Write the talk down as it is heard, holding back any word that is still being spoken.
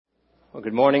Well,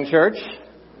 good morning, church.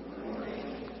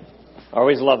 I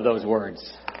always love those words.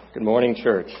 Good morning,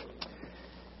 church.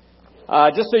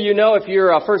 Just so you know, if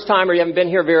you're a first time or you haven't been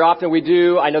here very often,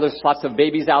 I know there's lots of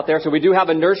babies out there, so we do have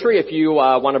a nursery. If you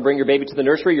want to bring your baby to the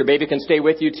nursery, your baby can stay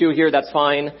with you too here, that's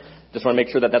fine. Just want to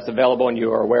make sure that that's available and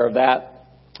you are aware of that.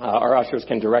 Our ushers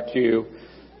can direct you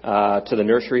to the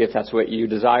nursery if that's what you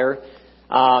desire.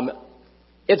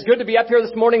 It's good to be up here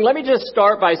this morning. Let me just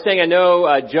start by saying, I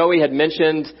know Joey had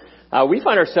mentioned we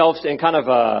find ourselves in kind of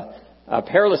a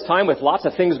perilous time with lots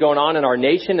of things going on in our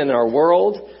nation and in our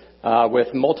world,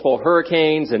 with multiple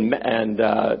hurricanes and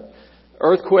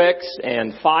earthquakes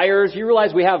and fires. You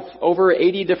realize we have over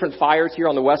 80 different fires here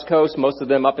on the West Coast, most of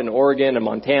them up in Oregon and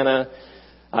Montana.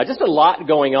 Just a lot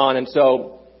going on. And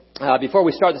so before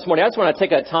we start this morning, I just want to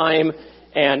take a time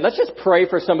and let's just pray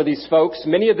for some of these folks.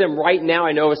 Many of them right now,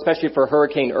 I know, especially for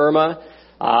Hurricane Irma,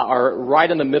 are right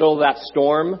in the middle of that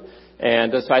storm.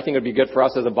 And so I think it would be good for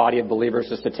us as a body of believers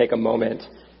just to take a moment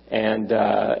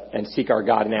and seek our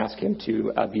God and ask Him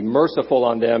to be merciful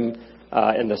on them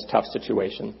in this tough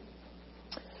situation.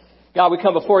 God, we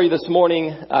come before you this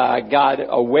morning, God,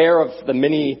 aware of the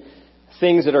many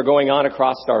things that are going on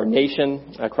across our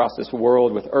nation, across this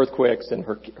world with earthquakes and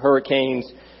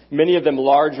hurricanes, many of them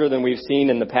larger than we've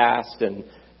seen in the past. And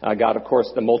God, of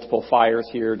course, the multiple fires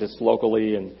here just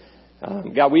locally. And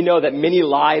God, we know that many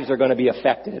lives are going to be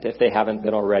affected if they haven't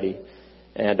been already.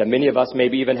 And many of us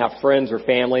maybe even have friends or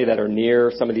family that are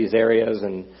near some of these areas.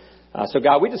 And so,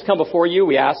 God, we just come before you.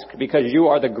 We ask because you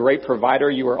are the great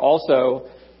provider. You are also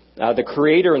the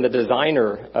creator and the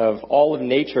designer of all of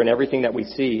nature and everything that we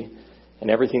see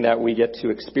and everything that we get to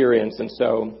experience. And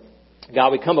so,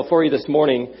 God, we come before you this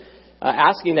morning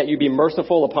asking that you be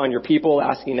merciful upon your people,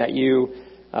 asking that you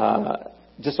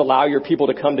just allow your people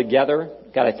to come together.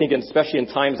 God, I think especially in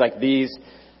times like these,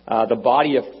 the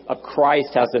body of Christ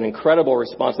has an incredible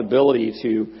responsibility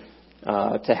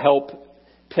to help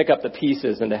pick up the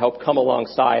pieces and to help come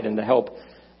alongside and to help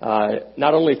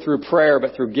not only through prayer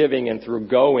but through giving and through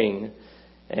going.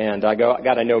 And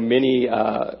God, I know many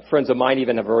friends of mine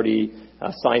even have already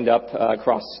signed up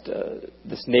across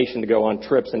this nation to go on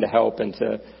trips and to help and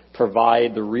to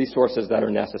provide the resources that are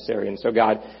necessary. And so,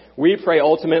 God, we pray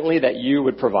ultimately that you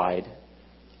would provide,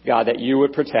 God, that you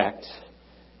would protect,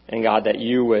 and God, that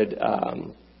you would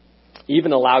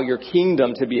even allow your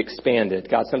kingdom to be expanded.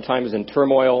 God, sometimes in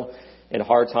turmoil and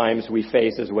hard times we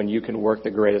face is when you can work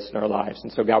the greatest in our lives.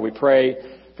 And so, God, we pray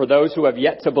for those who have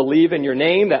yet to believe in your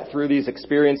name, that through these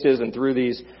experiences and through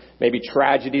these maybe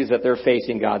tragedies that they're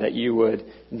facing, God, that you would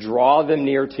draw them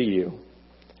near to you.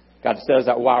 God says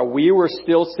that while we were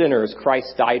still sinners,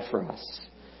 Christ died for us.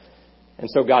 And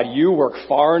so, God, you work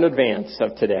far in advance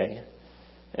of today.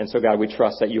 And so, God, we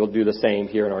trust that you'll do the same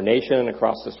here in our nation and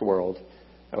across this world.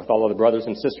 And with all of the brothers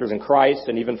and sisters in Christ,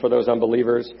 and even for those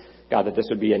unbelievers, God, that this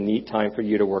would be a neat time for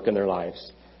you to work in their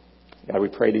lives. God, we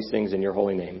pray these things in your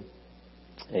holy name.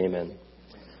 Amen.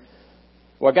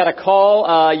 Well, I got a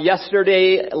call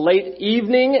yesterday late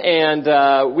evening,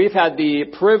 and we've had the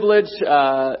privilege,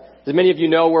 as many of you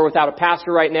know, we're without a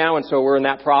pastor right now, and so we're in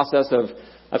that process of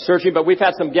searching. But we've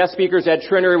had some guest speakers. Ed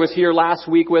Triner was here last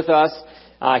week with us.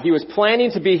 He was planning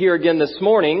to be here again this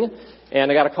morning,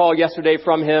 and I got a call yesterday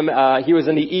from him. He was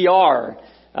in the ER.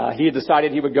 He had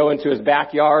decided he would go into his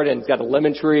backyard, and he's got a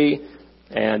lemon tree.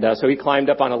 And so he climbed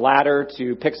up on a ladder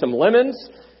to pick some lemons.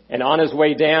 And on his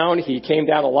way down, he came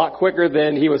down a lot quicker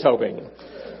than he was hoping.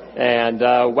 And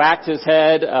whacked his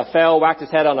head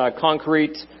on a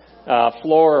concrete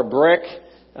floor or brick.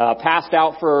 Passed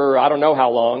out for I don't know how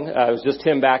long. It was just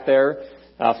him back there.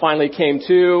 Finally came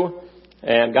to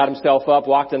and got himself up,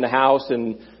 walked in the house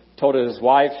and told his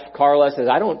wife, Carla, says,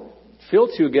 I don't feel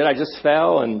too good. I just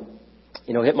fell and,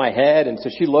 hit my head. And so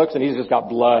she looks and he's just got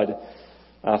blood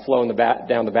flowing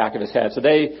down the back of his head. So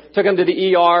they took him to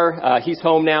the ER. He's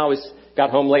home now. He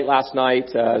got home late last night.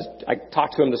 I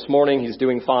talked to him this morning. He's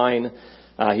doing fine.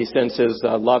 He sends his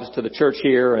loves to the church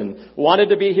here and wanted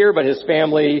to be here, but his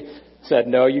family said,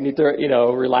 no, you need to,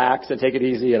 relax and take it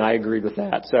easy. And I agreed with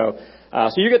that. So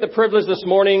you get the privilege this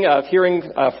morning of hearing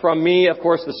from me. Of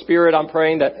course, the Spirit, I'm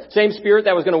praying that same Spirit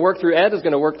that was going to work through Ed is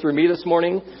going to work through me this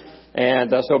morning.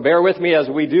 And so bear with me as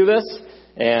we do this.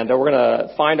 And we're going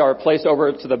to find our place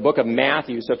over to the book of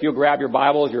Matthew. So if you'll grab your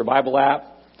Bibles, your Bible app,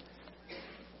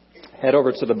 head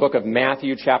over to the book of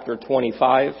Matthew, chapter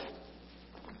 25.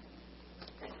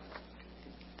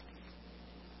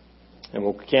 And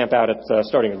we'll camp out at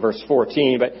starting at verse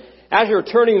 14. But as you're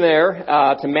turning there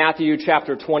to Matthew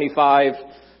chapter 25,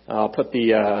 I'll put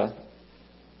the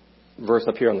verse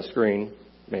up here on the screen,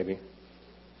 maybe.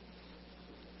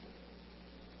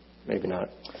 Maybe not.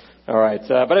 All right.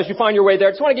 But as you find your way there,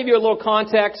 I just want to give you a little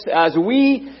context.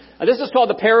 This is called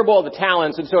the parable of the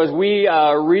talents. And so as we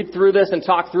read through this and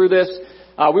talk through this,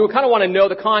 we would kind of want to know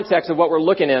the context of what we're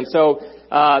looking in. So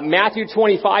Matthew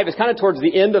 25 is kind of towards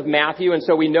the end of Matthew. And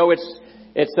so we know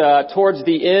it's towards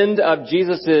the end of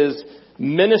Jesus's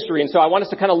ministry. And so I want us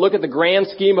to kind of look at the grand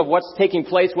scheme of what's taking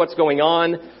place, what's going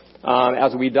on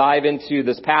as we dive into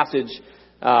this passage.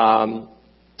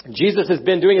 Jesus has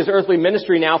been doing his earthly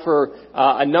ministry now for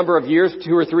a number of years,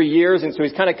 2 or 3 years. And so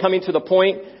he's kind of coming to the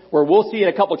point where we'll see in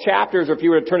a couple chapters, or if you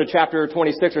were to turn to chapter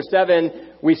 26 or 7,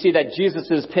 we see that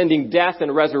Jesus' pending death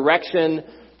and resurrection,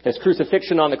 his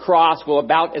crucifixion on the cross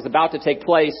is about to take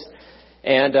place.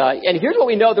 And here's what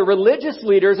we know. The religious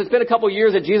leaders, it's been a couple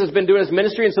years that Jesus has been doing his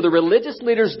ministry, and so the religious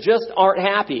leaders just aren't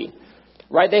happy.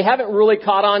 Right? They haven't really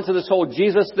caught on to this whole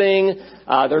Jesus thing.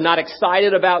 They're not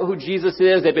excited about who Jesus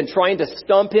is. They've been trying to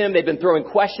stump him. They've been throwing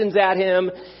questions at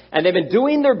him. And they've been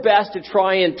doing their best to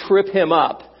try and trip him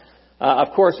up. Of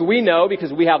course, we know,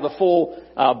 because we have the full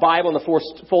Bible and the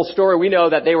full story, we know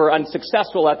that they were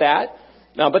unsuccessful at that.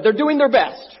 But they're doing their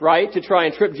best, right, to try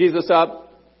and trip Jesus up.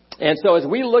 And so as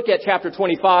we look at chapter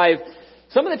 25,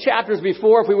 some of the chapters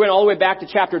before, if we went all the way back to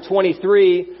chapter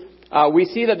 23, we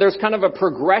see that there's kind of a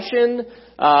progression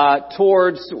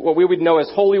towards what we would know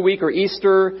as Holy Week or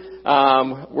Easter.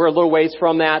 We're a little ways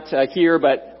from that here,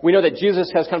 but we know that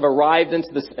Jesus has kind of arrived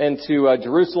into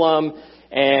Jerusalem,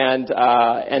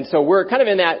 and so we're kind of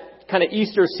in that kind of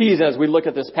Easter season as we look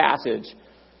at this passage.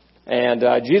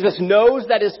 And Jesus knows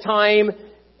that his time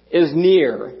is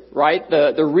near, right?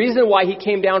 The reason why he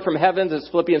came down from heavens, as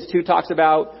Philippians 2 talks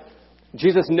about,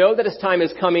 Jesus knows that his time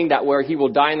is coming, that where he will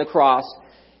die on the cross.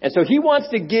 And so he wants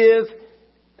to give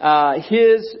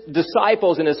his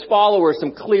disciples and his followers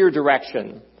some clear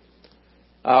direction.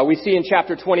 We see in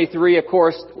chapter 23, of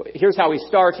course, here's how he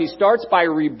starts. He starts by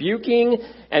rebuking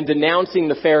and denouncing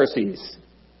the Pharisees.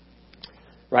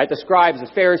 Right? The scribes, the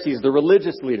Pharisees, the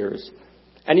religious leaders.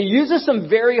 And he uses some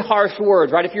very harsh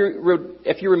words, right?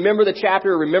 If you remember the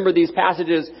chapter, remember these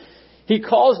passages, he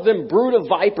calls them brood of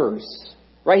vipers.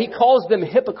 Right? He calls them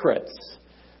hypocrites.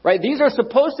 Right? These are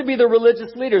supposed to be the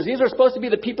religious leaders. These are supposed to be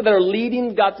the people that are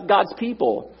leading God's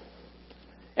people.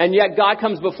 And yet God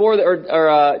comes before,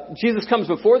 Jesus comes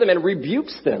before them and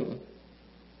rebukes them.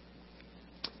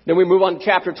 Then we move on to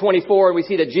chapter 24, and we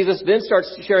see that Jesus then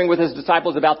starts sharing with his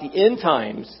disciples about the end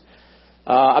times,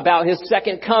 about his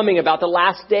second coming, about the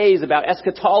last days, about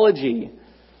eschatology.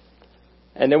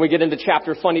 And then we get into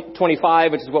chapter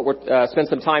 25, which is what we'll spend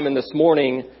some time in this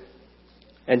morning.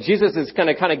 And Jesus is going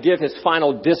to kind of give his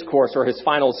final discourse or his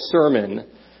final sermon.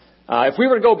 If we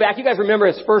were to go back, you guys remember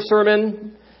his first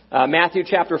sermon, Matthew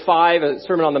chapter 5, a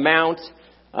Sermon on the Mount.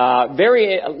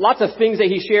 Lots of things that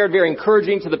he shared, very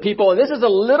encouraging to the people. And this is a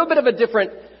little bit of a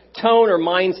different tone or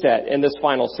mindset in this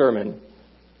final sermon.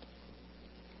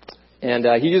 And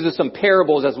he uses some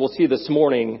parables, as we'll see this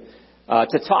morning,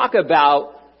 to talk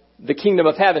about the kingdom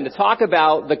of heaven, to talk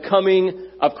about the coming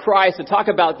of Christ, to talk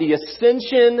about the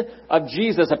ascension of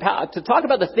Jesus, to talk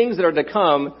about the things that are to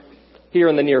come here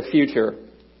in the near future.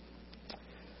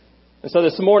 And so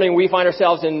this morning we find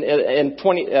ourselves in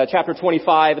chapter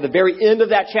 25. At the very end of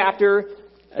that chapter,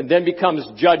 then becomes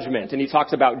judgment. And he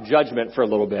talks about judgment for a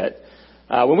little bit.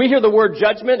 When we hear the word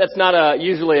judgment, that's not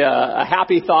usually a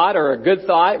happy thought or a good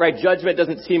thought, right? Judgment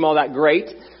doesn't seem all that great.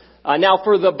 Now,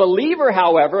 for the believer,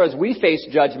 however, as we face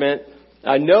judgment,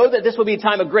 know that this will be a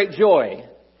time of great joy,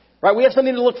 right? We have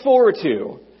something to look forward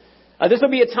to. This will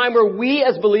be a time where we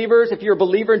as believers, if you're a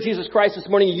believer in Jesus Christ this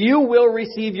morning, you will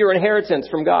receive your inheritance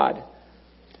from God,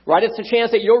 right? It's a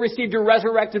chance that you'll receive your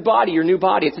resurrected body, your new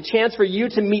body. It's a chance for you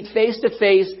to meet face to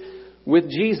face with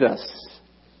Jesus.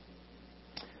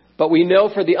 But we know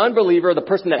for the unbeliever, the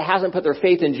person that hasn't put their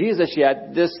faith in Jesus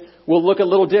yet, this will look a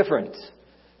little different.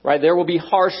 Right? There will be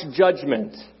harsh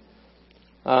judgment.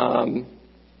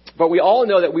 But we all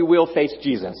know that we will face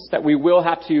Jesus, that we will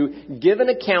have to give an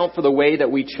account for the way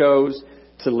that we chose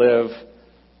to live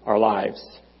our lives.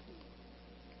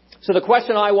 So the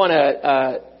question I want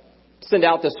to send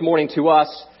out this morning to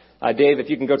us, Dave, if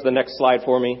you can go to the next slide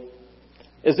for me,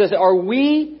 is this: are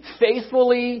we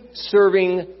faithfully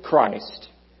serving Christ?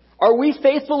 Are we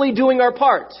faithfully doing our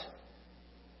part?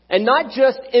 And not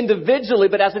just individually,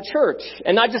 but as a church.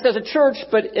 And not just as a church,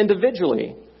 but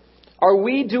individually. Are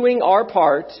we doing our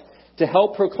part to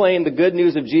help proclaim the good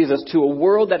news of Jesus to a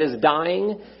world that is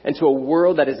dying and to a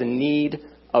world that is in need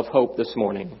of hope this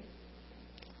morning?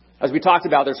 As we talked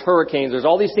about, there's hurricanes, there's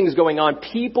all these things going on.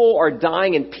 People are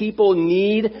dying and people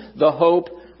need the hope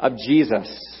of Jesus.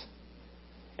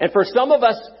 And for some of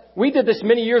us, we did this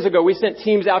many years ago. We sent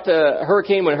teams out to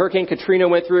when Hurricane Katrina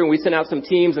went through, and we sent out some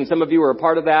teams, and some of you were a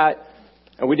part of that.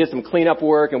 And we did some cleanup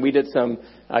work, and we did some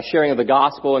sharing of the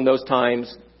gospel in those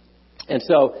times. And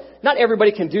so not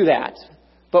everybody can do that.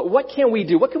 But what can we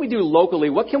do? What can we do locally?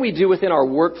 What can we do within our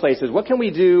workplaces? What can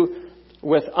we do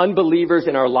with unbelievers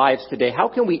in our lives today? How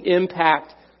can we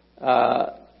impact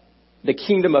the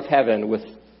kingdom of heaven with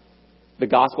the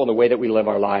gospel and the way that we live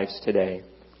our lives today?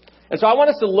 And so I want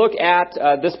us to look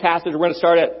at this passage. We're going to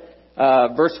start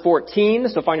at verse 14.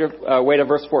 So find your way to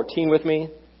verse 14 with me.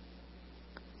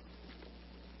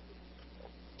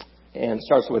 And it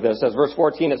starts with this. It says, verse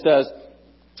 14, it says,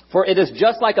 "For it is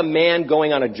just like a man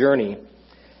going on a journey.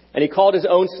 And he called his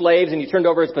own slaves, and he turned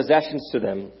over his possessions to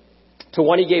them. To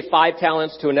one he gave 5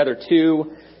 talents, to another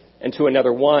 2, and to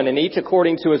another 1, and each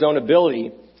according to his own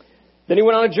ability. Then he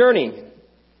went on a journey.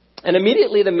 And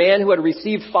immediately the man who had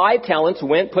received 5 talents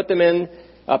went, put them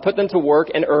to work,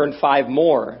 and earned 5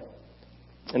 more.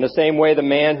 In the same way, the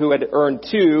man who had earned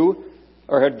 2,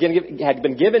 or had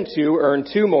been given 2, earned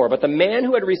 2 more. But the man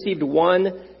who had received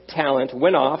 1 talent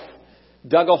went off,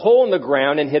 dug a hole in the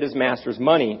ground, and hid his master's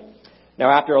money. Now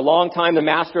after a long time, the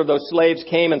master of those slaves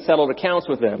came and settled accounts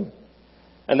with them.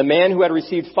 And the man who had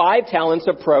received 5 talents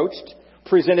approached,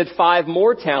 presented 5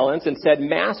 more talents, and said,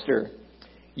 'Master,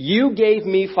 you gave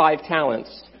me 5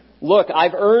 talents. Look,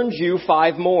 I've earned you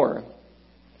 5 more.'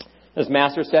 His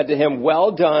master said to him,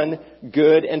 'Well done,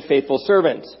 good and faithful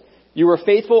servant. You were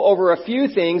faithful over a few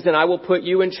things, and I will put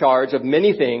you in charge of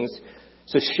many things.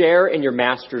 So share in your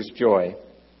master's joy.'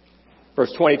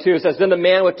 Verse 22 says, Then the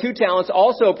man with 2 talents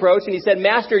also approached, and he said,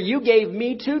 'Master, you gave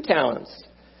me 2 talents.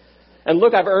 And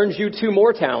look, I've earned you 2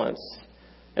 more talents.'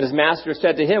 And his master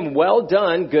said to him, 'Well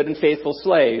done, good and faithful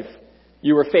slave.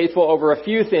 You were faithful over a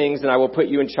few things, and I will put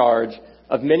you in charge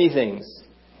of many things.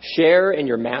 Share in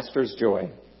your master's joy.'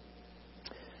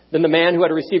 Then the man who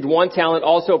had received 1 talent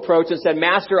also approached and said,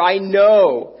 'Master, I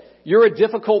know you're a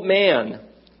difficult man,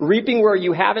 reaping where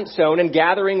you haven't sown and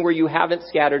gathering where you haven't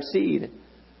scattered seed.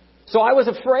 So I was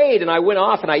afraid, and I went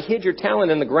off and I hid your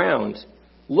talent in the ground.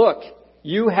 Look,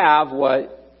 you have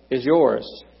what is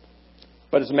yours.'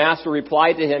 But his master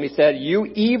replied to him, he said,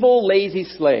 'You evil, lazy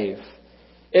slave.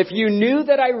 If you knew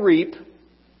that I reap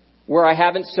where I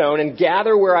haven't sown and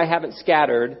gather where I haven't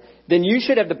scattered, then you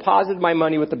should have deposited my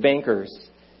money with the bankers.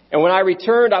 And when I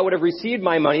returned, I would have received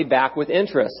my money back with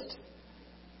interest.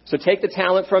 So take the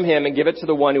talent from him and give it to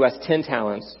the one who has 10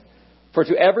 talents. For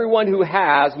to everyone who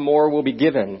has, more will be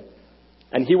given,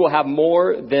 and he will have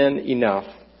more than enough.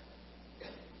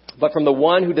 But from the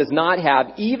one who does not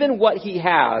have, even what he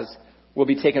has will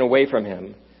be taken away from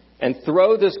him. And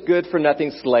throw this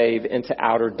good-for-nothing slave into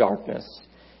outer darkness.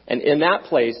 And in that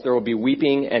place there will be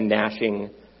weeping and gnashing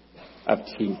of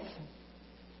teeth.'"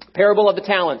 Parable of the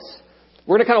talents.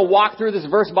 We're going to kind of walk through this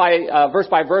verse by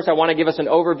verse. I want to give us an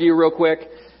overview real quick.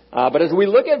 But as we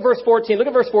look at verse 14, look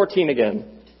at verse 14 again.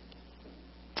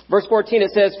 Verse 14,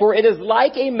 it says, "For it is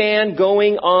like a man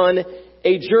going on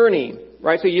a journey."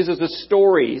 Right? So he uses a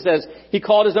story. He says, he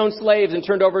called his own slaves and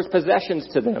turned over his possessions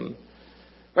to them.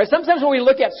 Right? Sometimes when we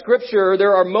look at Scripture,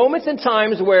 there are moments and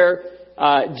times where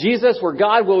where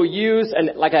God will use an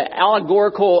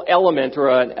allegorical element or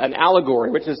an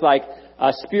allegory, which is like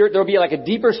a spirit. There'll be like a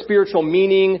deeper spiritual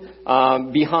meaning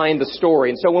behind the story.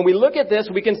 And so when we look at this,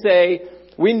 we can say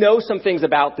we know some things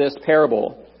about this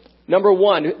parable. Number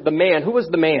one, the man. Who was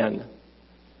the man?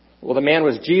 Well, the man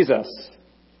was Jesus.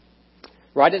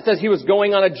 Right? It says he was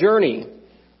going on a journey.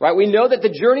 Right? We know that the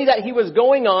journey that he was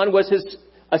going on was his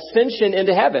ascension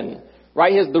into heaven.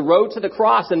 Right? The road to the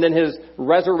cross and then his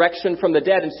resurrection from the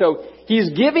dead. And so he's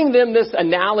giving them this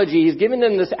analogy. He's giving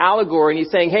them this allegory. And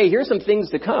he's saying, hey, here's some things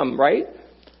to come. Right?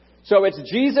 So it's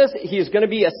Jesus. He's going to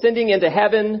be ascending into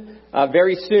heaven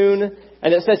very soon.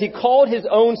 And it says he called his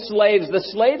own slaves. The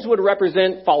slaves would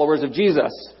represent followers of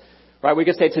Jesus. Right? We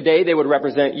could say today they would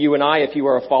represent you and I if you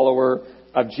are a follower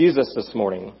of Jesus this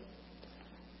morning.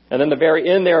 And then the very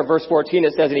end there of verse 14,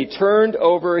 it says, and he turned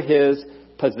over his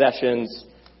possessions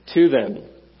to them.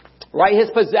 Right? His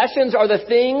possessions are the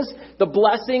things, the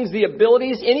blessings, the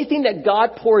abilities, anything that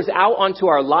God pours out onto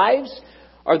our lives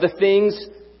are the things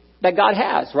that God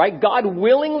has, right? God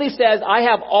willingly says, I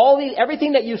have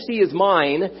everything that you see is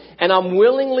mine, and I'm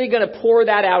willingly going to pour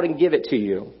that out and give it to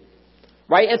you.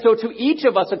 Right? And so to each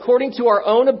of us, according to our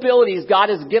own abilities, God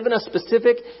has given us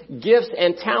specific gifts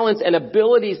and talents and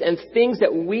abilities and things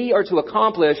that we are to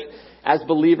accomplish as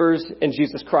believers in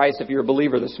Jesus Christ, if you're a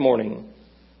believer this morning.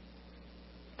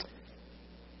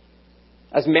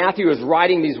 As Matthew is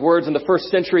writing these words in the first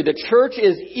century, the church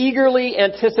is eagerly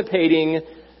anticipating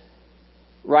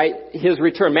right, his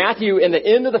return. Matthew, in the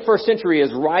end of the first century,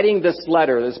 is writing this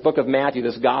letter, this book of Matthew,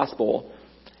 this gospel.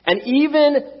 And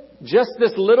even just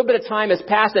this little bit of time has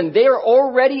passed, and they are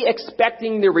already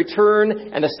expecting the return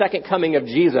and the second coming of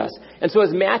Jesus. And so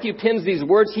as Matthew pens these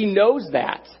words, he knows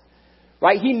that.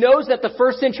 Right? He knows that the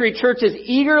first century church is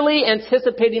eagerly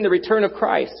anticipating the return of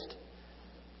Christ.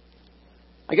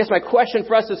 I guess my question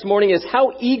for us this morning is,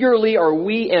 how eagerly are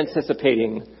we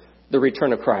anticipating the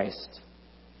return of Christ?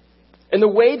 In the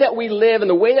way that we live and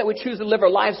the way that we choose to live our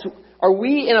lives, are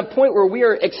we in a point where we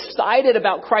are excited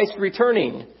about Christ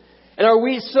returning? And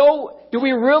do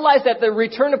we realize that the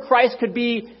return of Christ could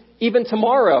be even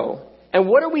tomorrow? And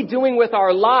what are we doing with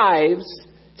our lives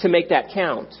to make that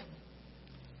count?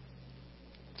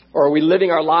 Or are we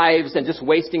living our lives and just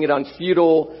wasting it on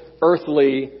futile,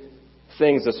 earthly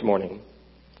things this morning?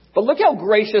 But look how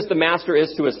gracious the master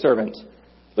is to his servant.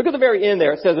 Look at the very end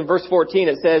there. It says in verse 14,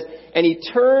 it says, and he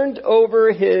turned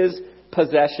over his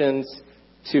possessions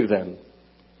to them.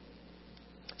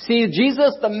 See,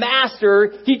 Jesus, the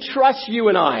master, he trusts you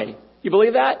and I. You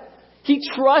believe that? He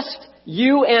trusts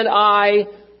you and I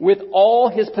with all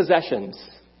his possessions.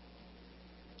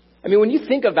 I mean, when you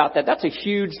think about that, that's a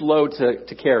huge load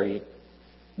to carry.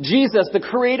 Jesus, the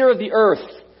creator of the earth,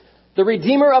 the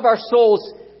redeemer of our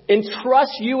souls,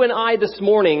 entrusts you and I this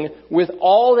morning with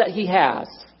all that he has.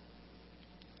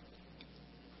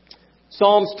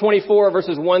 Psalms 24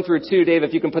 verses 1 through 2, Dave,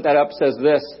 if you can put that up, says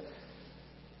this.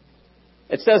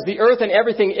 It says, the earth and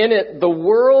everything in it, the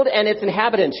world and its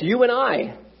inhabitants, you and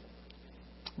I,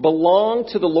 belong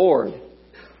to the Lord.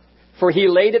 For he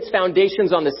laid its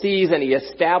foundations on the seas and he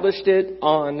established it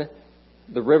on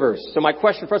the rivers. So my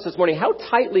question for us this morning, how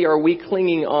tightly are we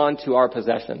clinging on to our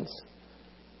possessions?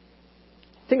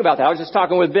 Think about that. I was just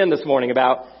talking with Ben this morning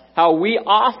about how we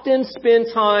often spend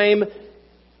time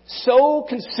so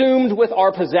consumed with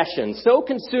our possessions, so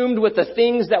consumed with the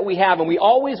things that we have, and we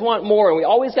always want more, and we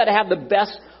always got to have the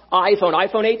best iPhone.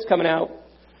 iPhone 8's coming out,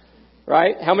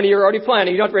 right? How many are already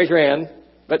planning? You don't have to raise your hand,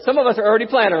 but some of us are already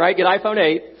planning, right? Get iPhone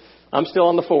 8. I'm still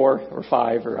on the 4 or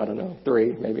 5 or I don't know,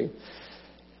 3 maybe.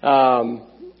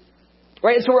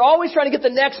 Right? And so we're always trying to get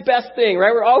the next best thing,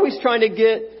 right? We're always trying to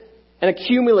get and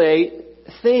accumulate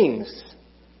things.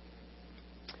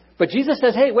 But Jesus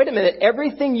says, hey, wait a minute.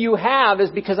 Everything you have is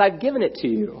because I've given it to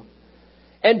you.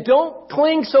 And don't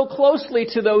cling so closely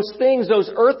to those things,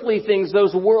 those earthly things,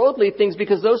 those worldly things,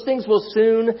 because those things will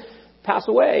soon pass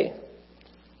away.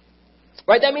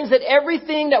 Right? That means that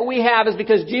everything that we have is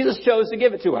because Jesus chose to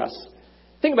give it to us.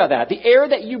 Think about that. The air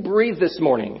that you breathe this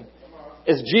morning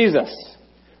is Jesus.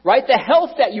 Right? The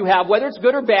health that you have, whether it's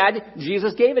good or bad,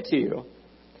 Jesus gave it to you.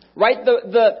 Right?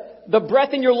 The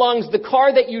breath in your lungs, the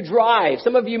car that you drive.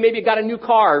 Some of you maybe got a new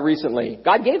car recently.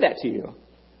 God gave that to you.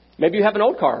 Maybe you have an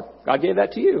old car. God gave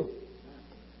that to you.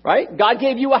 Right? God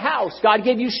gave you a house. God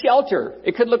gave you shelter.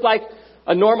 It could look like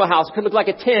a normal house. It could look like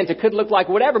a tent. It could look like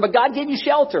whatever. But God gave you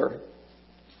shelter.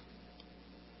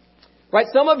 Right?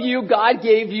 Some of you, God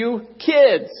gave you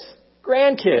kids,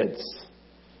 grandkids.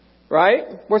 Right?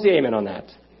 Where's the amen on that?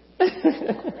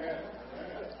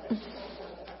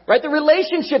 Right? The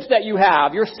relationships that you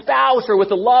have, your spouse or with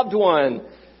a loved one.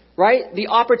 Right? The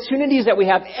opportunities that we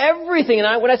have, everything.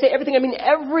 And when I say everything, I mean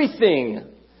everything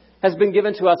has been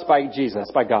given to us by Jesus,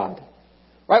 by God.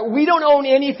 Right? We don't own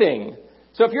anything.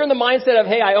 So if you're in the mindset of,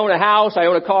 hey, I own a house, I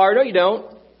own a car. No, you don't.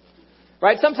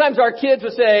 Right? Sometimes our kids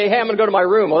will say, hey, I'm going to go to my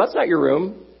room. Well, that's not your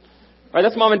room. Right?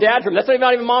 That's mom and dad's room. That's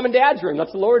not even mom and dad's room.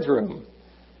 That's the Lord's room.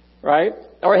 Right?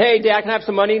 Or, hey, Dad, can I have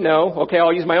some money? No. Okay,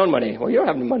 I'll use my own money. Well, you don't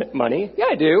have money. Yeah,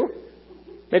 I do.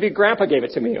 Maybe Grandpa gave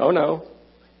it to me. Oh, no.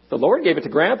 The Lord gave it to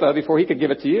Grandpa before he could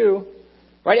give it to you.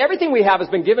 Right? Everything we have has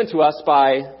been given to us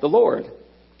by the Lord.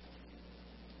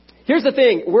 Here's the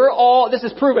thing. This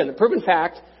is proven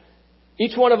fact.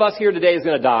 Each one of us here today is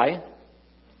going to die.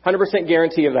 100%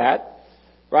 guarantee of that.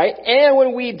 Right? And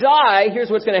when we die, here's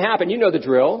what's going to happen. You know the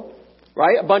drill.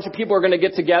 Right? A bunch of people are going to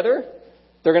get together.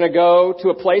 They're going to go to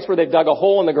a place where they've dug a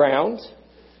hole in the ground.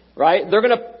 Right? They're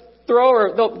going to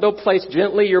they'll place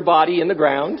gently your body in the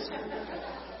ground.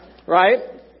 Right?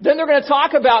 Then they're going to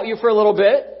talk about you for a little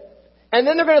bit. And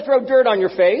then they're going to throw dirt on your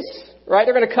face. Right?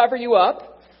 They're going to cover you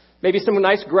up. Maybe some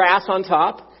nice grass on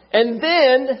top. And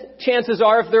then chances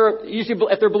are,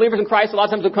 if they're believers in Christ, a lot of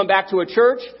times they'll come back to a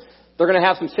church. They're going to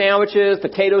have some sandwiches,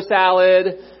 potato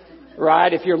salad,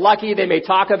 right? If you're lucky, they may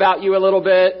talk about you a little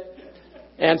bit.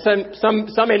 And some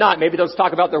may not. Maybe they'll just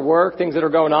talk about their work, things that are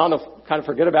going on. They'll kind of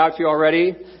forget about you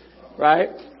already, right?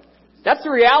 That's the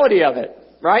reality of it,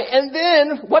 right? And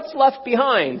then what's left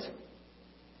behind?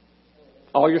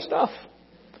 All your stuff,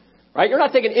 right? You're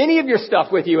not taking any of your stuff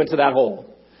with you into that hole,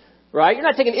 Right? You're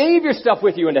not taking any of your stuff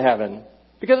with you into heaven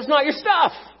because it's not your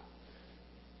stuff.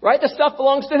 Right? The stuff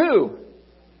belongs to who?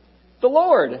 The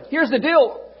Lord. Here's the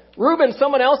deal. Reuben,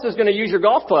 someone else is going to use your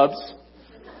golf clubs,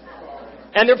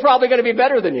 and they're probably going to be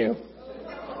better than you.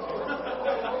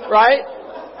 Right?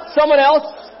 Someone else,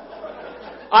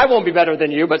 I won't be better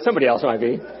than you, but somebody else might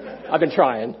be. I've been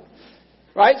trying.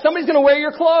 Right? Somebody's going to wear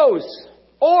your clothes,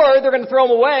 or they're going to throw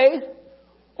them away,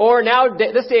 or now,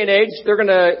 this day and age, they're going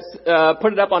to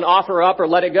put it up on OfferUp or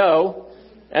Let It Go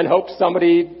and hope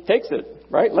somebody takes it.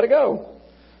 Right? Let it go.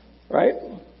 Right?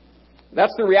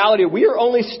 That's the reality. We are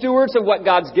only stewards of what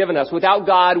God's given us. Without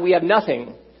God, we have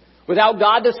nothing. Without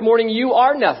God this morning, you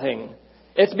are nothing.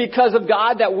 It's because of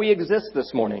God that we exist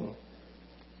this morning.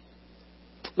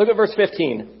 Look at verse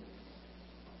 15. It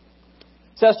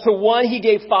says, to one he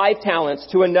gave 5 talents,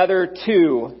 to another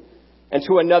 2, and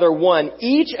to another 1,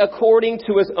 each according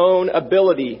to his own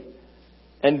ability.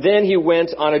 And then he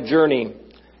went on a journey.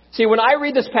 See, when I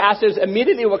read this passage,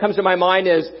 immediately what comes to my mind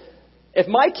is, if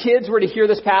my kids were to hear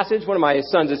this passage, one of my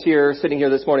sons is here, sitting here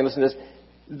this morning, listening to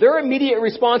this, their immediate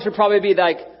response would probably be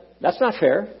like, that's not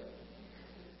fair.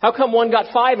 How come one got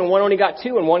 5 and one only got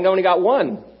 2 and one only got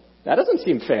 1? That doesn't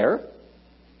seem fair.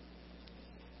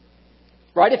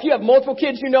 Right? If you have multiple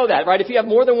kids, you know that, right? If you have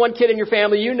more than one kid in your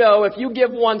family, you know if you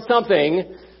give one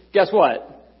something, guess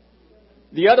what?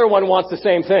 The other one wants the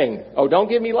same thing. Oh, don't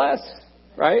give me less,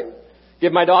 right?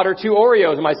 Give my daughter 2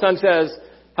 Oreos and my son says,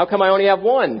 how come I only have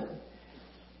 1?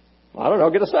 I don't know,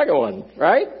 get a second one,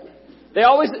 right? They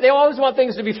always want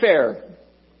things to be fair.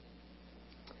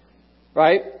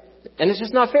 Right? And it's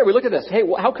just not fair. We look at this. Hey,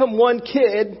 how come one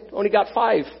kid only got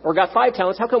 5 or got 5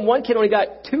 talents? How come one kid only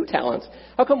got 2 talents?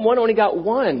 How come one only got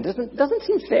 1? Doesn't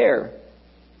seem fair.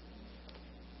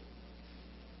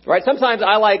 Right? Sometimes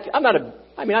I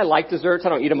like desserts. I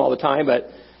don't eat them all the time, but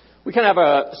we kind of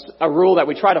have a rule that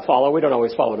we try to follow. We don't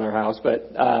always follow it in our house,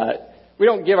 but we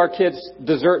don't give our kids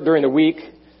dessert during the week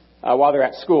while they're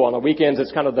at school. On the weekends,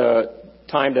 it's kind of the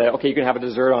time to, okay, you can have a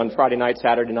dessert on Friday night,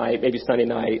 Saturday night, maybe Sunday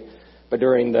night. But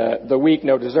during the week,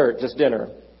 no dessert, just dinner.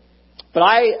 But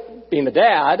I, being the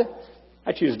dad,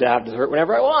 I choose to have dessert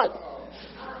whenever I want.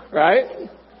 Right?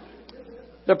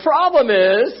 The problem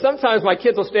is, sometimes my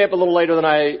kids will stay up a little later than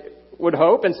I would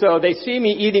hope, and so they see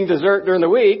me eating dessert during the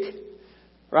week,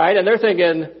 right? And they're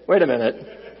thinking, wait a minute,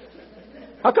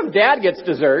 how come Dad gets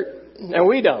dessert and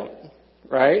we don't,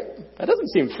 right? That doesn't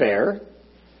seem fair.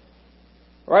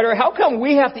 Right? Or how come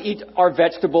we have to eat our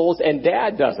vegetables and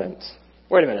Dad doesn't?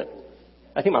 Wait a minute.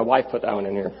 I think my wife put that one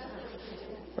in here.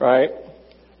 Right?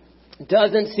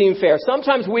 Doesn't seem fair.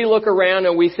 Sometimes we look around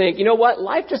and we think, you know what?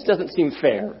 Life just doesn't seem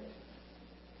fair.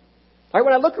 Right?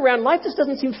 When I look around, life just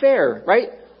doesn't seem fair. Right?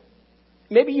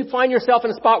 Maybe you find yourself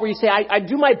in a spot where you say, I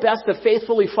do my best to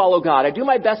faithfully follow God. I do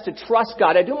my best to trust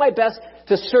God. I do my best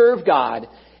to serve God.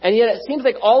 And yet it seems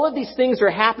like all of these things are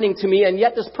happening to me, and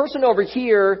yet this person over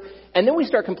here, and then we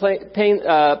start playing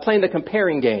the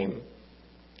comparing game.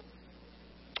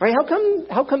 Right?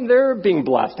 How come they're being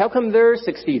blessed? How come they're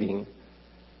succeeding?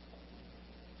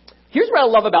 Here's what I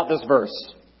love about this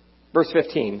verse. Verse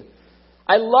 15.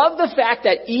 I love the fact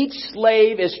that each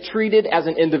slave is treated as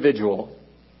an individual.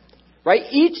 Right?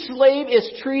 Each slave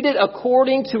is treated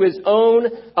according to his own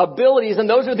abilities, and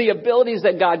those are the abilities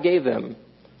that God gave them.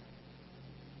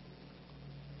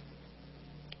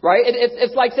 Right?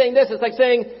 It's like saying this. It's like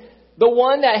saying the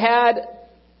one that had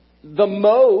the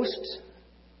most,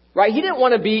 right? He didn't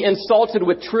want to be insulted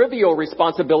with trivial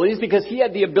responsibilities because he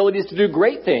had the abilities to do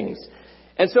great things.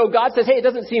 And so God says, hey, it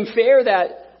doesn't seem fair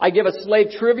that I give a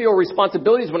slave trivial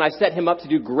responsibilities when I set him up to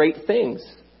do great things.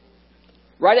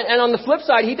 Right? And on the flip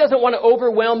side, he doesn't want to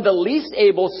overwhelm the least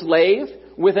able slave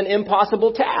with an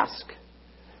impossible task.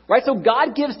 Right? So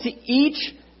God gives to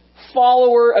each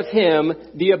follower of him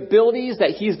the abilities that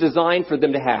he's designed for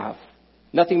them to have.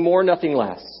 Nothing more, nothing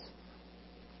less.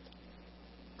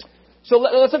 So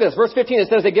let's look at this. Verse 15, it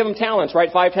says they give them talents, right?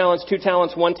 5 talents, 2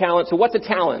 talents, 1 talent. So what's a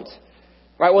talent?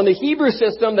 Right? Well, in the Hebrew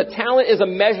system, the talent is a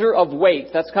measure of weight.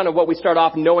 That's kind of what we start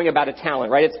off knowing about a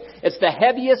talent, right? It's the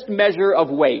heaviest measure of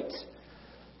weight.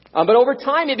 But over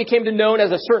time, it became known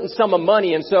as a certain sum of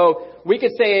money. And so we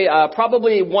could say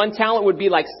probably 1 talent would be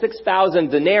like 6,000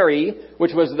 denarii,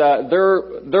 which was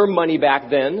their money back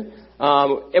then.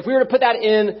 If we were to put that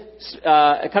in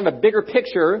kind of a bigger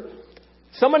picture,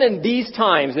 someone in these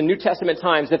times, in New Testament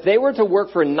times, if they were to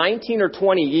work for 19 or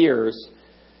 20 years,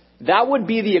 that would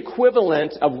be the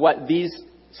equivalent of what these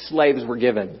slaves were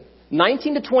given.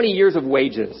 19 to 20 years of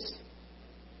wages.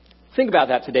 Think about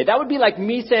that today. That would be like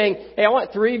me saying, hey, I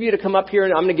want 3 of you to come up here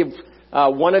and I'm going to give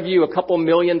one of you a couple $1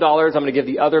 million. I'm going to give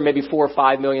the other maybe $4 or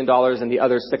 $5 million and the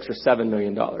other $6 or $7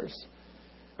 million.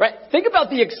 Right? Think about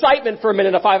the excitement for a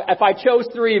minute. If I chose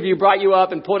 3 of you, brought you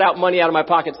up and pulled out money out of my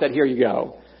pocket and said, here you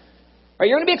go. Right?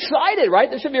 You're going to be excited, right?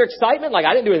 There should be excitement. Like,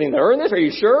 I didn't do anything to earn this. Are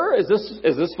you sure? Is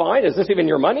this fine? Is this even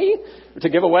your money to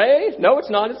give away? No, it's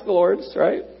not. It's the Lord's,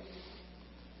 right?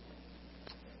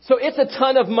 So it's a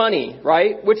ton of money,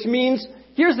 right? Which means,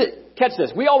 catch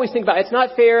this. We always think about, it's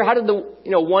not fair. How did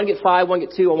one get 5, one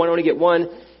get 2, and one only get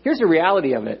 1? Here's the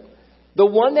reality of it. The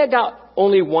one that got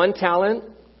only 1 talent,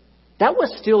 that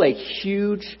was still a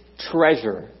huge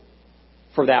treasure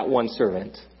for that one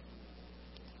servant.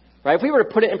 Right? If we were to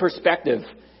put it in perspective,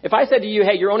 if I said to you,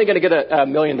 hey, you're only going to get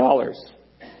 $1 million.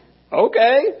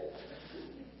 Okay.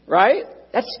 Right?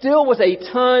 That still was a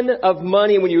ton of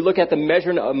money when you look at the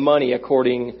measurement of money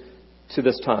according to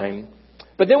this time.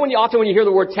 But then when you hear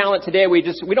the word talent today, we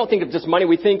don't think of just money.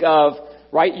 We think of,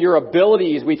 right, your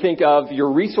abilities. We think of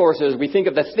your resources. We think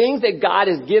of the things that God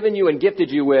has given you and gifted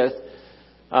you with.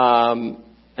 And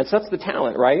so that's the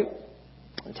talent, right?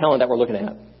 The talent that we're looking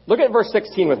at. Look at verse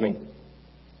 16 with me.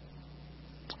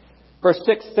 Verse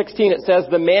 16, it says,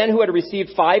 the man who had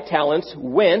received 5 talents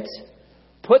went,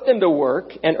 put them to work,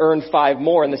 and earned 5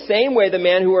 more. In the same way, the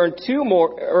man with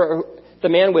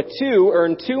 2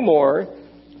 earned 2 more.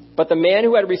 But the man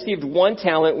who had received 1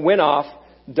 talent went off,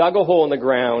 dug a hole in the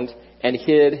ground, and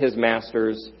hid his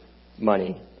master's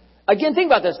money. Again, think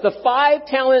about this. The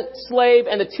 5-talent slave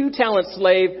and the 2-talent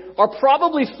slave are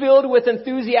probably filled with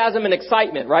enthusiasm and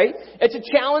excitement, right? It's a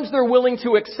challenge they're willing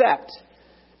to accept.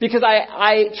 Because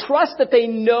I trust that they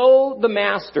know the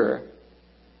master,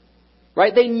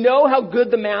 right? They know how good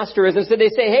the master is. And so they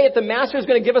say, hey, if the master is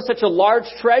going to give us such a large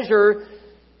treasure,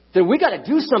 then we got to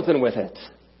do something with it.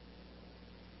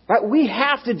 Right? We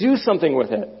have to do something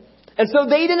with it. And so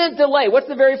they didn't delay. What's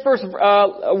the very first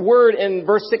word in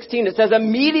verse 16? It says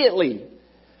immediately.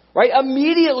 Right?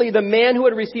 Immediately the man who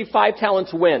had received 5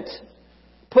 talents went,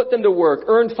 put them to work,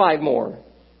 earned 5 more.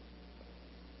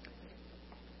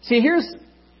 See, here's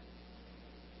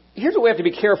what we have to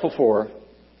be careful for.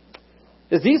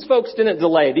 Is these folks didn't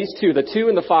delay. These two, the 2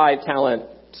 and the 5 talent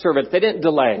servants, they didn't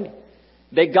delay.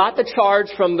 They got the charge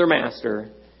from their master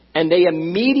and they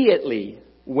immediately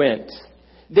went.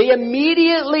 They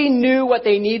immediately knew what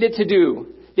they needed to do.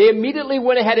 They immediately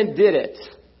went ahead and did it.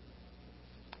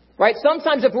 Right?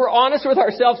 Sometimes if we're honest with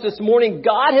ourselves this morning,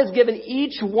 God has given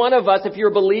each one of us, if you're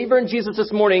a believer in Jesus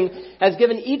this morning, has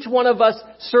given each one of us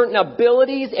certain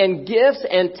abilities and gifts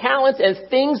and talents and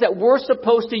things that we're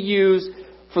supposed to use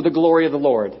for the glory of the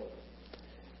Lord.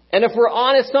 And if we're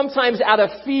honest, sometimes out of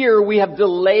fear, we have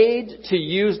delayed to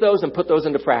use those and put those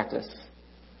into practice.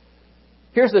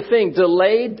 Here's the thing.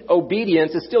 Delayed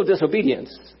obedience is still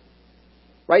disobedience.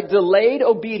 Right? Delayed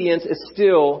obedience is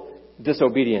still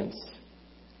disobedience.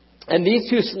 And these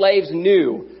 2 slaves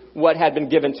knew what had been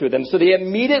given to them. So they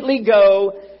immediately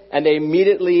go and they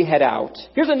immediately head out.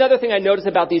 Here's another thing I noticed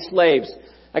about these slaves.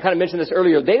 I kind of mentioned this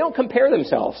earlier. They don't compare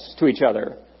themselves to each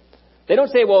other. They don't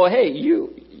say, well, hey,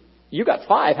 you got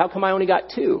 5. How come I only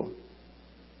got 2?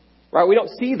 Right? We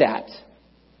don't see that.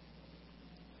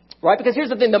 Right? Because here's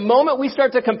the thing. The moment we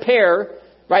start to compare,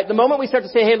 right? The moment we start to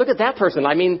say, hey, look at that person.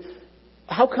 I mean,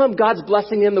 how come God's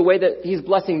blessing them the way that He's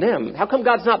blessing them? How come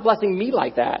God's not blessing me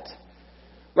like that?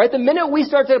 Right? The minute we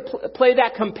start to play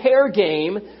that compare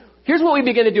game, here's what we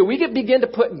begin to do. We begin to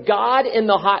put God in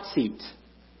the hot seat.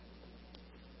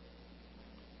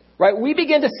 Right? We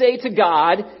begin to say to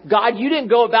God, God, you didn't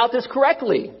go about this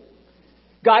correctly.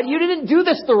 God, you didn't do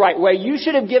this the right way. You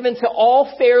should have given to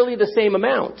all fairly the same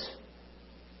amount.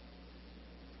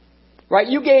 Right?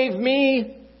 You gave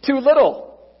me too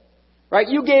little. Right?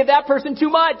 You gave that person too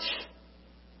much.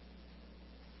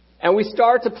 And we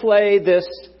start to play this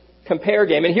compare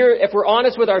game. And here, if we're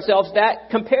honest with ourselves, that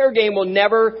compare game will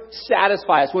never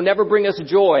satisfy us, will never bring us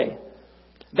joy.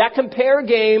 That compare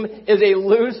game is a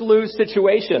lose-lose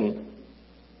situation.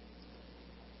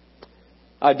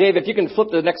 Dave, if you can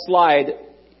flip to the next slide.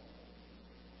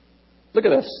 Look at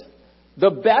this. The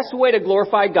best way to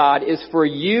glorify God is for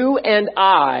you and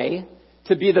I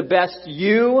to be the best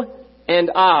you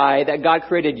and I that God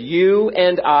created you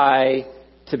and I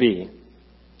to be.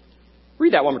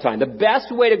 Read that one more time. The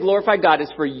best way to glorify God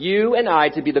is for you and I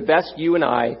to be the best you and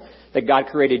I that God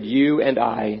created you and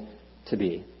I to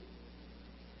be.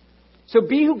 So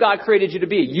be who God created you to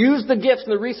be. Use the gifts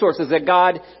and the resources that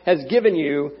God has given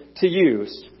you to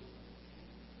use.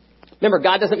 Remember,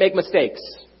 God doesn't make mistakes.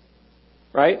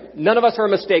 Right? None of us are a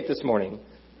mistake this morning.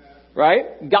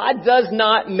 Right? God does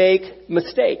not make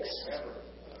mistakes.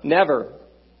 Never.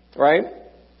 Right?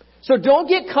 So don't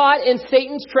get caught in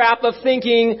Satan's trap of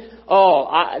thinking,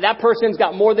 that person's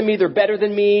got more than me, they're better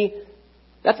than me.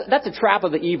 That's a trap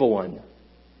of the evil one.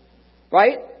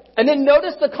 Right? And then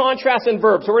notice the contrast in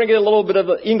verbs. So we're going to get a little bit of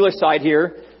the English side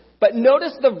here. But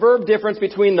notice the verb difference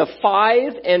between the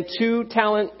 5 and 2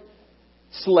 talent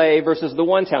slave versus the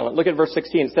 1 talent. Look at verse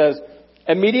 16. It says,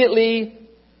 immediately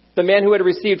the man who had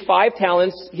received 5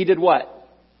 talents, he did what?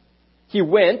 He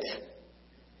went,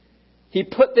 he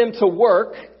put them to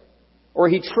work, or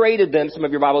he traded them, some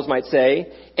of your Bibles might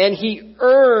say, and he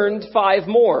earned 5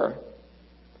 more.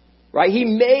 Right? He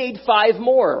made 5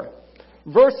 more.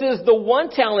 Versus the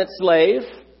 1 talent slave,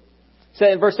 so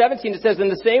in verse 17 it says, in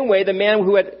the same way, the man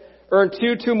who had earned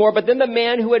 2 more, but then the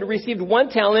man who had received 1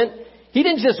 talent, he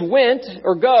didn't just went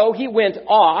or go, he went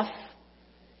off.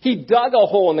 He dug a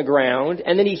hole in the ground,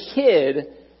 and then he hid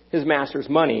his master's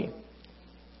money.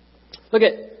 Look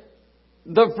at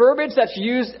the verbiage that's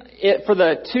used for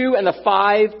the 2 and the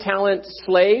 5 talent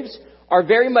slaves are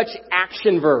very much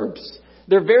action verbs.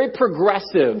 They're very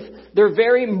progressive. They're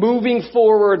very moving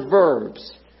forward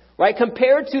verbs. Right?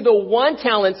 Compared to the 1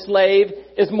 talent slave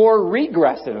is more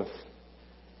regressive.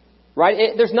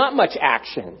 Right? There's not much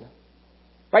action.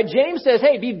 Right? James says,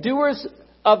 hey, be doers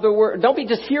of the word. Don't be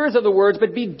just hearers of the words,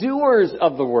 but be doers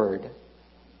of the word.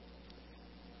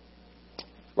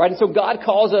 Right? And so God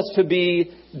calls us to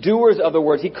be doers of the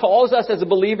words. He calls us as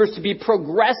believers to be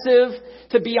progressive,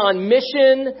 to be on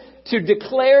mission, to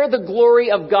declare the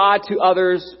glory of God to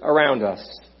others around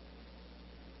us.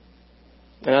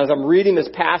 And as I'm reading this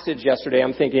passage yesterday,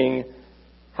 I'm thinking,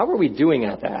 how are we doing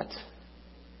at that?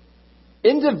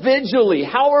 Individually,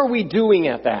 how are we doing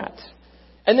at that?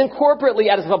 And then corporately,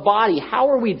 as a body, how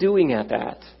are we doing at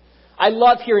that? I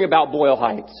love hearing about Boyle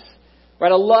Heights.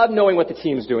 Right? I love knowing what the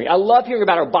team's doing. I love hearing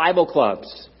about our Bible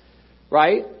clubs.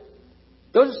 Right?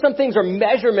 Those are some things, are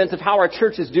measurements of how our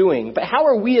church is doing. But how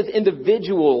are we as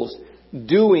individuals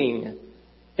doing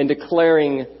in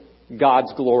declaring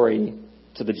God's glory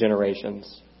to the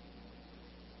generations?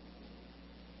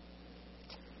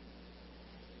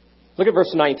 Look at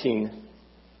verse 19.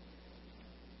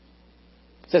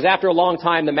 It says, after a long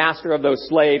time, the master of those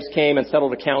slaves came and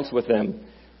settled accounts with them.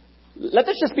 Let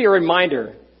this just be a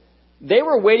reminder. They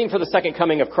were waiting for the second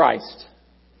coming of Christ.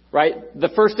 Right? The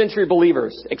first century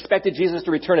believers expected Jesus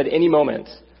to return at any moment.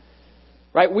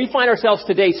 Right? We find ourselves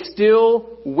today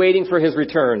still waiting for his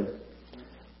return.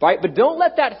 Right? But don't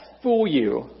let that fool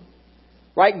you.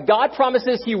 Right? God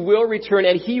promises he will return,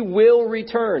 and he will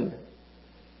return.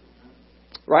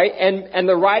 Right? And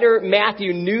the writer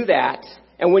Matthew knew that.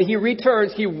 And when he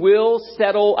returns, he will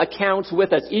settle accounts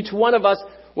with us. Each one of us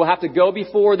will have to go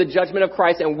before the judgment of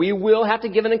Christ, and we will have to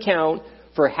give an account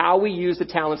for how we use the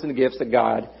talents and the gifts that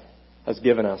God has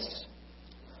given us.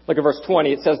 Look at verse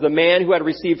 20. It says, the man who had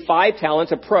received 5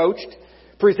 talents approached,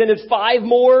 presented 5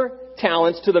 more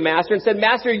talents to the master and said,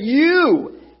 Master,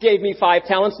 you gave me 5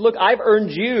 talents. Look, I've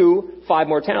earned you 5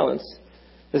 more talents.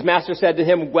 His master said to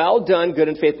him, well done, good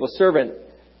and faithful servant.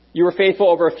 You were faithful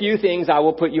over a few things. I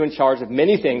will put you in charge of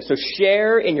many things. So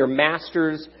share in your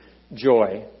master's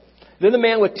joy. Then the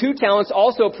man with 2 talents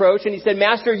also approached and he said,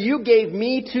 Master, you gave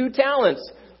me 2 talents.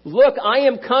 Look, I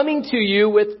am coming to you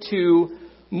with 2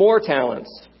 more talents.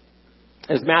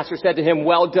 His master said to him,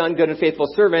 well done, good and faithful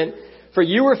servant. For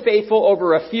you were faithful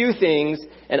over a few things,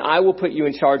 and I will put you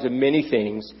in charge of many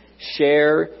things.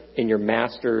 Share in your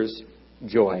master's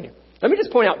joy. Let me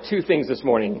just point out 2 things this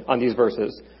morning on these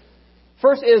verses.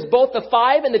 First is both the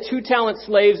 5 and the 2 talent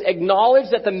slaves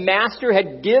acknowledged that the master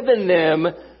had given them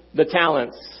the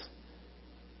talents.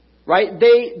 Right?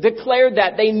 They declared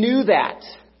that. They knew that.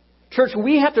 Church,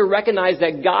 we have to recognize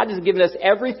that God has given us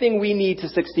everything we need to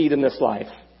succeed in this life.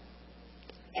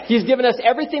 He's given us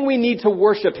everything we need to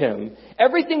worship him.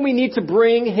 Everything we need to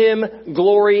bring him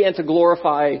glory and to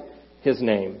glorify his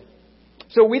name.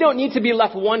 So we don't need to be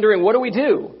left wondering, what do we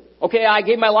do? Okay, I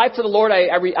gave my life to the Lord.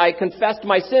 I confessed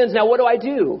my sins. Now what do I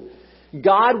do?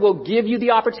 God will give you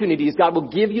the opportunities. God will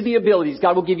give you the abilities.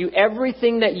 God will give you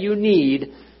everything that you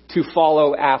need to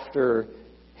follow after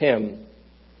him.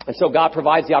 And so God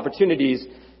provides the opportunities,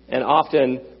 and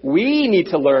often we need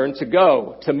to learn to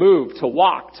go, to move, to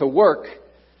walk, to work,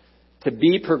 to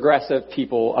be progressive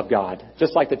people of God,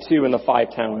 just like the 2 and the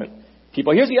 5 talent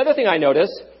people. Here's the other thing I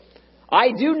notice.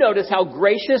 I do notice how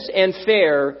gracious and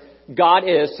fair God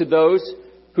is to those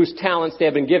whose talents they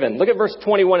have been given. Look at verse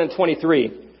 21 and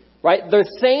 23. Right? The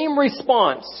same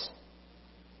response.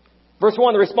 Verse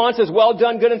 1, the response is, well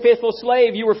done, good and faithful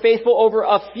slave. You were faithful over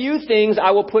a few things.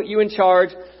 I will put you in charge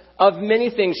of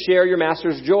many things. Share your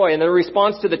master's joy. And the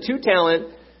response to the 2 talent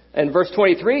And verse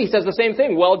 23, he says the same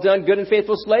thing. Well done, good and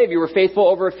faithful slave. You were faithful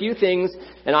over a few things,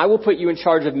 and I will put you in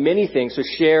charge of many things. So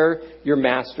share your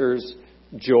master's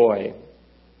joy.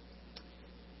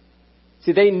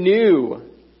 See, they knew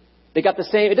they got the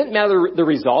same. It didn't matter the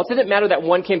results. It didn't matter that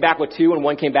one came back with 2 and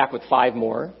one came back with 5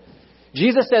 more.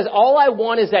 Jesus says, all I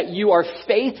want is that you are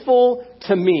faithful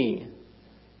to me.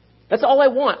 That's all I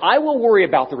want. I will worry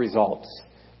about the results.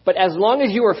 But as long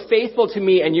as you are faithful to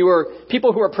me and you are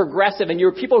people who are progressive and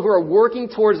you're people who are working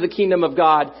towards the kingdom of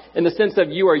God in the sense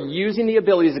of you are using the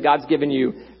abilities that God's given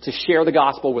you to share the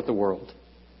gospel with the world.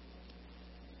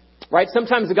 Right?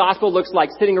 Sometimes the gospel looks like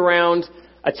sitting around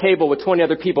a table with 20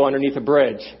 other people underneath a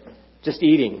bridge, just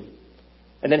eating,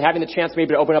 and then having the chance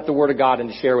maybe to open up the Word of God and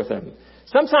to share with them.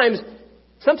 Sometimes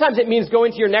it means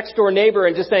going to your next door neighbor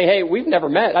and just saying, hey, we've never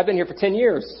met. I've been here for 10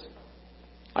 years.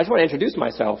 I just want to introduce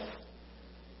myself.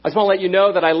 I just want to let you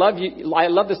know that I love you. I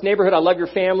love this neighborhood. I love your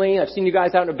family. I've seen you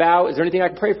guys out and about. Is there anything I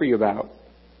can pray for you about?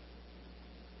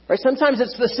 Right? Sometimes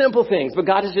it's the simple things, but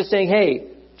God is just saying, hey,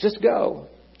 just go.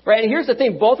 Right? And here's the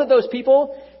thing. Both of those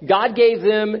people, God gave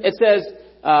them, it says,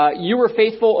 you were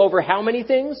faithful over how many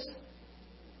things?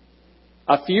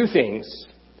 A few things.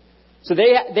 So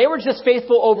they were just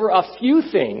faithful over a few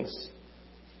things.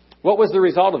 What was the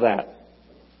result of that?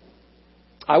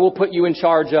 I will put you in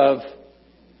charge of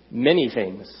many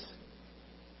things.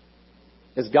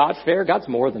 Is God fair? God's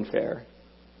more than fair.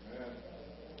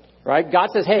 Right? God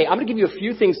says, hey, I'm going to give you a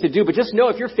few things to do, but just know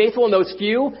if you're faithful in those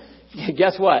few,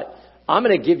 guess what? I'm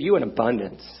going to give you an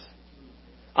abundance.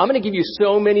 I'm going to give you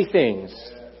so many things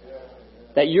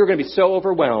that you're going to be so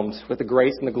overwhelmed with the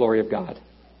grace and the glory of God.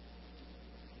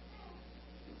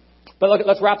 But look,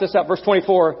 let's wrap this up. Verse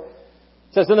 24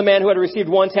 says, then the man who had received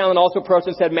 1 talent also approached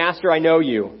and said, Master, I know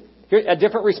you. Here's a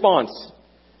different response.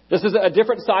 This is a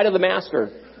different side of the master.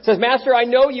 It says, Master, I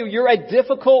know you. You're a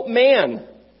difficult man.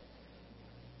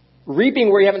 Reaping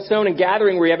where you haven't sown and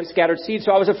gathering where you haven't scattered seed.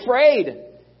 So I was afraid.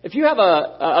 If you have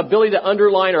a ability to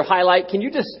underline or highlight, can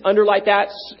you just underline that?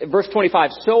 Verse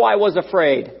 25. So I was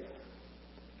afraid.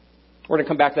 We're going to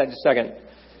come back to that in just a second.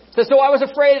 It says, so I was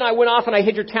afraid and I went off and I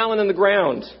hid your talent in the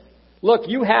ground. Look,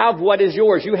 you have what is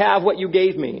yours. You have what you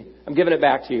gave me. I'm giving it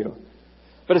back to you.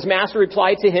 But his master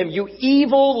replied to him, you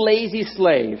evil, lazy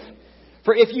slave.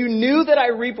 For if you knew that I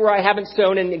reap where I haven't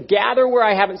sown and gather where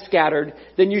I haven't scattered,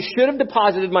 then you should have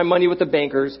deposited my money with the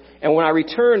bankers. And when I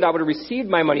returned, I would have received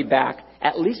my money back,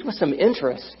 at least with some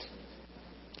interest.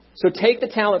 So take the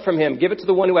talent from him. Give it to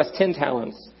the one who has 10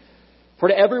 talents. For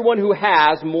to everyone who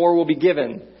has, more will be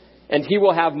given, and he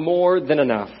will have more than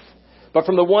enough. But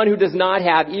from the one who does not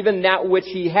have, even that which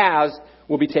he has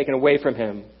will be taken away from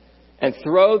him. And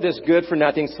throw this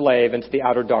good-for-nothing slave into the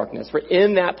outer darkness. For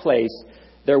in that place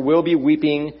there will be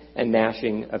weeping and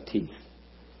gnashing of teeth.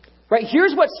 Right?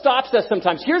 Here's what stops us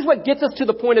sometimes. Here's what gets us to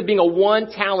the point of being a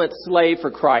 1-talent slave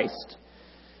for Christ.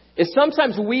 Is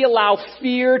sometimes we allow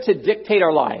fear to dictate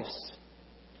our lives.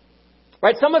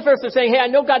 Right? Some of us are saying, hey, I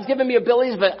know God's given me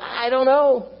abilities, but I don't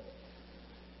know.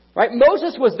 Right?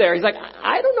 Moses was there. He's like,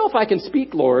 I don't know if I can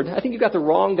speak, Lord. I think you got the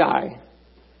wrong guy.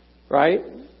 Right?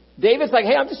 David's like,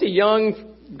 hey, I'm just a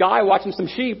young guy watching some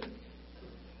sheep.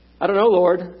 I don't know,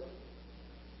 Lord.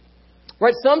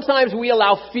 Right? Sometimes we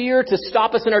allow fear to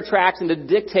stop us in our tracks and to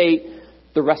dictate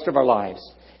the rest of our lives.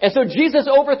 And so Jesus,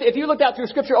 if you looked out through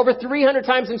Scripture, over 300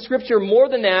 times in Scripture, more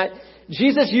than that,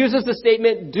 Jesus uses the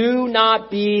statement, do not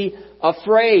be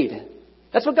afraid.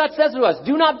 That's what God says to us.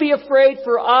 Do not be afraid,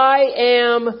 for I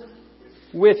am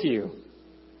with you.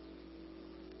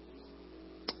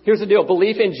 Here's the deal.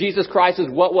 Belief in Jesus Christ is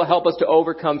what will help us to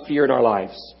overcome fear in our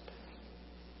lives.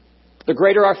 The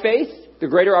greater our faith, the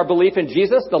greater our belief in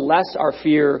Jesus, the less our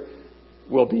fear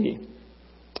will be.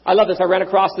 I love this. I ran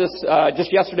across this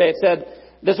just yesterday. It said,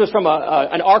 this was from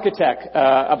an architect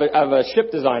of a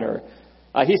ship designer.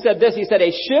 He said this. He said,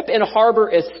 a ship in harbor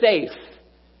is safe.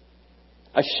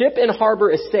 A ship in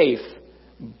harbor is safe,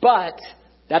 but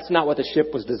that's not what the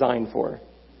ship was designed for.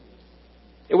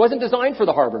 It wasn't designed for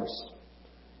the harbors.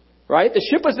 Right? The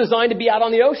ship was designed to be out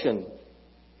on the ocean.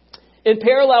 In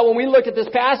parallel, when we look at this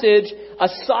passage, a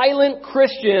silent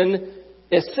Christian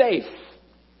is safe.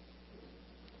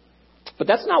 But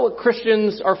that's not what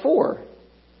Christians are for.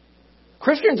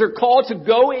 Christians are called to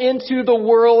go into the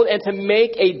world and to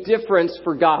make a difference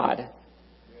for God.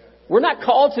 We're not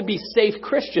called to be safe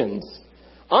Christians.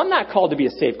 I'm not called to be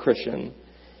a safe Christian.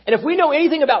 And if we know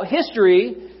anything about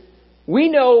history, we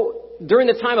know during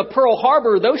the time of Pearl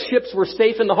Harbor, those ships were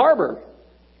safe in the harbor.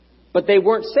 But they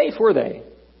weren't safe, were they?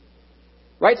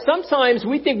 Right? Sometimes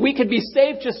we think we could be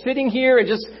safe just sitting here and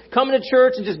just coming to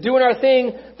church and just doing our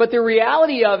thing. But the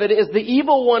reality of it is the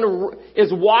evil one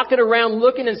is walking around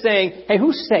looking and saying, hey,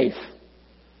 who's safe?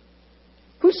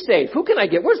 Who's safe? Who can I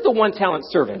get? Where's the one-talent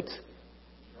servant?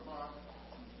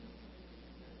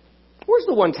 Where's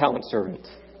the one-talent servant?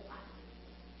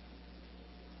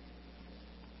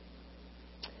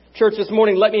 Church, this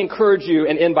morning, let me encourage you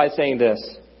and end by saying this.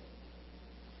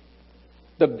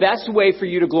 The best way for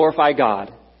you to glorify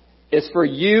God is for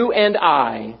you and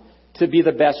I to be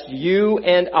the best you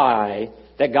and I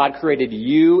that God created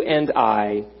you and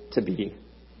I to be.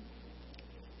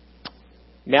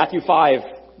 Matthew 5,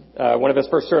 one of his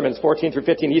first sermons, 14 through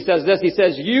 15, he says this. He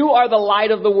says, you are the light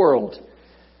of the world.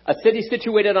 A city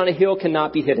situated on a hill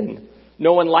cannot be hidden.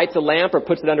 No one lights a lamp or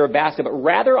puts it under a basket, but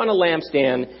rather on a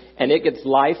lampstand, and it gets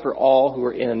light for all who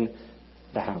are in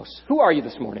the house. Who are you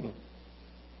this morning?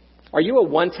 Are you a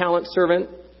one-talent servant?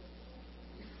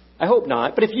 I hope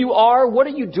not. But if you are, what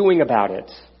are you doing about it?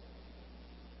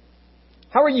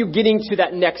 How are you getting to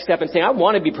that next step and saying, I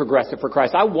want to be progressive for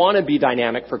Christ. I want to be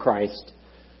dynamic for Christ.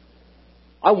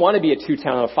 I want to be a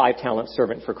 2-talent, a 5-talent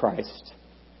servant for Christ.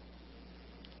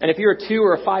 And if you're a 2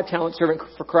 or a 5-talent servant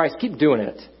for Christ, keep doing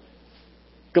it.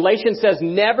 Galatians says,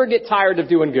 never get tired of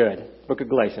doing good. Book of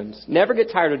Galatians. Never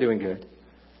get tired of doing good.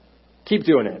 Keep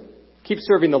doing it. Keep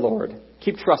serving the Lord.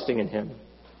 Keep trusting in Him.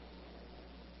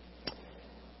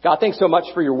 God, thanks so much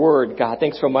for your word. God,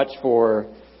 thanks so much for,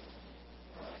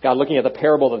 God, looking at the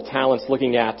parable of the talents,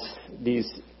 looking at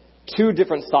these 2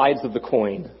 different sides of the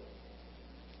coin.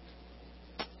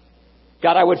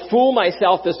 God, I would fool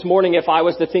myself this morning if I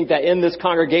was to think that in this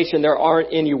congregation there aren't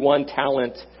any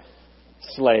 1-talent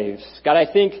slaves. God,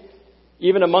 I think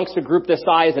even amongst a group this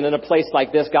size and in a place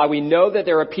like this, God, we know that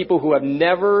there are people who have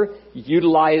never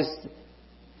utilized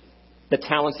the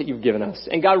talents that you've given us.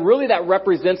 And God, really that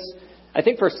represents, I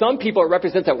think for some people it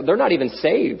represents that they're not even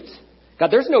saved.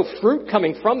 God, there's no fruit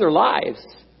coming from their lives.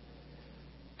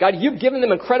 God, you've given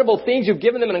them incredible things. You've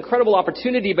given them an incredible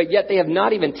opportunity, but yet they have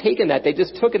not even taken that. They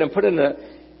just took it and put it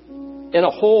in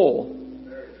a hole,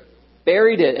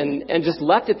 buried it, and just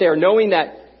left it there knowing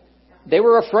that they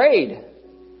were afraid.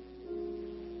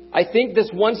 I think this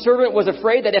one servant was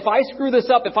afraid that if I screw this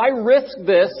up, if I risk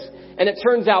this and it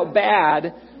turns out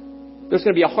bad, there's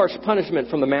going to be a harsh punishment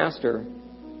from the master.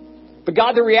 But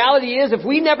God, the reality is if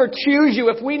we never choose you,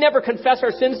 if we never confess our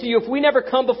sins to you, if we never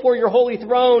come before your holy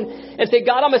throne and say,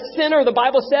 God, I'm a sinner. The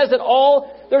Bible says that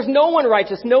there's no one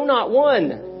righteous, no, not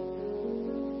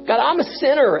one. God, I'm a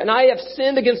sinner and I have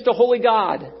sinned against a holy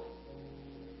God.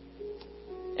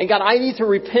 And God, I need to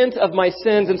repent of my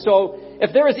sins. And so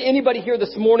if there is anybody here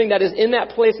this morning that is in that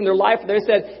place in their life where they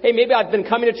said, hey, maybe I've been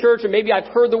coming to church or maybe I've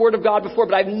heard the word of God before,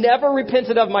 but I've never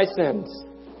repented of my sins.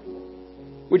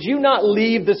 Would you not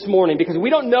leave this morning? Because we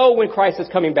don't know when Christ is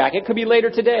coming back. It could be later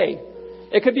today.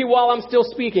 It could be while I'm still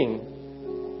speaking.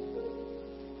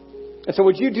 And so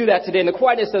would you do that today? In the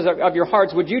quietness of your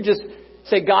hearts, would you just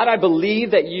say, God, I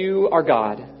believe that you are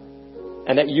God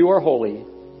and that you are holy.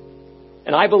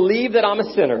 And I believe that I'm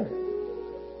a sinner.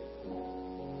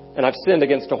 And I've sinned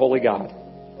against a holy God.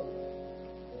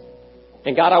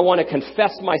 And God, I want to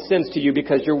confess my sins to you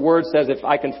because your word says if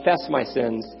I confess my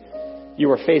sins, you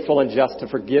are faithful and just to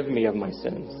forgive me of my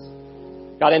sins.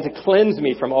 God, and to cleanse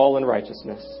me from all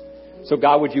unrighteousness. So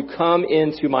God, would you come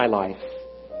into my life?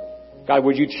 God,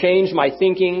 would you change my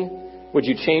thinking? Would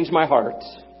you change my heart?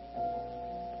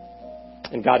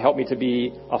 And God, help me to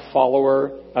be a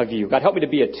follower of you. God, help me to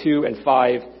be a 2- and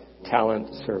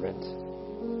 5-talent servant.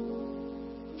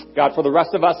 God, for the rest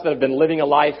of us that have been living a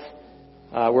life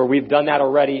where we've done that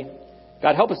already,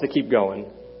 God, help us to keep going.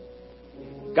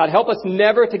 God, help us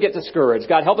never to get discouraged.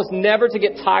 God, help us never to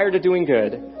get tired of doing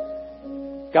good.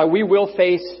 God, we will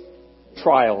face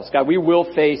trials. God, we will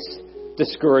face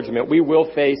discouragement. We will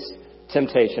face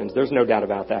temptations. There's no doubt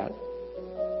about that.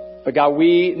 But God,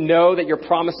 we know that your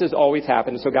promises always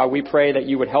happen. So God, we pray that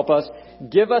you would help us.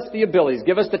 Give us the abilities.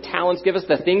 Give us the talents. Give us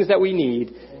the things that we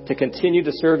need to continue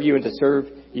to serve you and to serve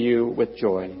you with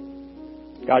joy.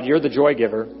 God, you're the joy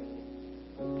giver.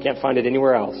 Can't find it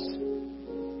anywhere else.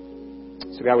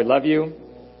 So God, we love you.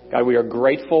 God, we are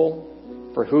grateful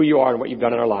for who you are and what you've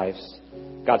done in our lives.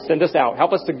 God, send us out.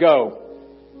 Help us to go.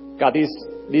 God,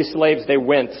 these slaves, they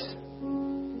went.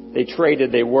 They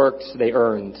traded, they worked, they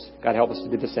earned. God, help us to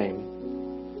do the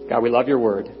same. God, we love your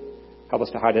word. Help us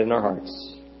to hide it in our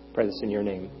hearts. Pray this in your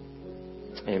name.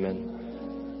 Amen.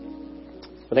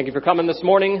 Well, thank you for coming this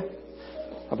morning.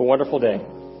 Have a wonderful day.